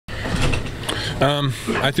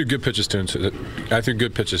I threw good pitches to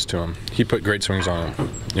him. He put great swings on him.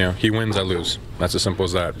 You know, he wins, I lose. That's as simple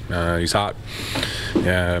as that. He's hot.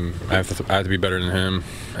 I have to be better than him.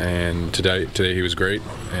 And today he was great.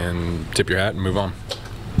 And tip your hat and move on.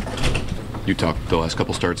 You talked the last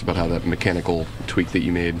couple starts about how that mechanical tweak that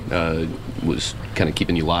you made was kind of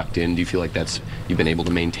keeping you locked in. Do you feel like you've been able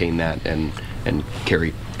to maintain that and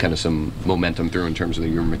carry kind of some momentum through in terms of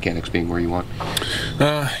your mechanics being where you want?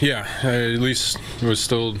 Yeah, at least it was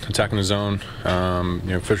still attacking the zone.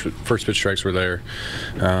 You know, first pitch strikes were there,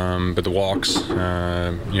 but the walks, you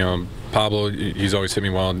know, Pablo, he's always hit me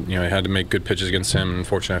well. You know, I had to make good pitches against him.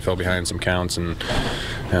 Unfortunately, I fell behind some counts, and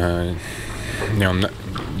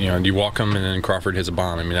you know, you walk him and then Crawford hits a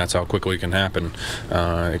bomb. I mean, that's how quickly it can happen,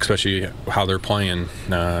 especially how they're playing.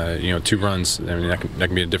 You know, 2 runs. I mean, that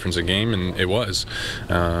can be a difference in game, and it was.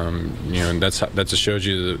 You know, and that just shows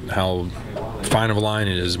you how fine of a line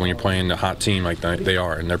it is when you're playing a hot team like they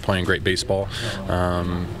are, and they're playing great baseball,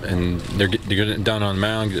 and they're getting it done on the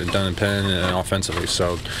mound, getting it done in pen, and offensively.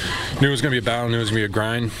 So, knew it was going to be a battle, knew it was going to be a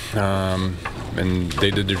grind, and they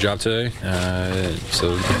did their job today.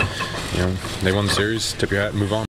 So, you know, they won the series. Tip your hat and move on.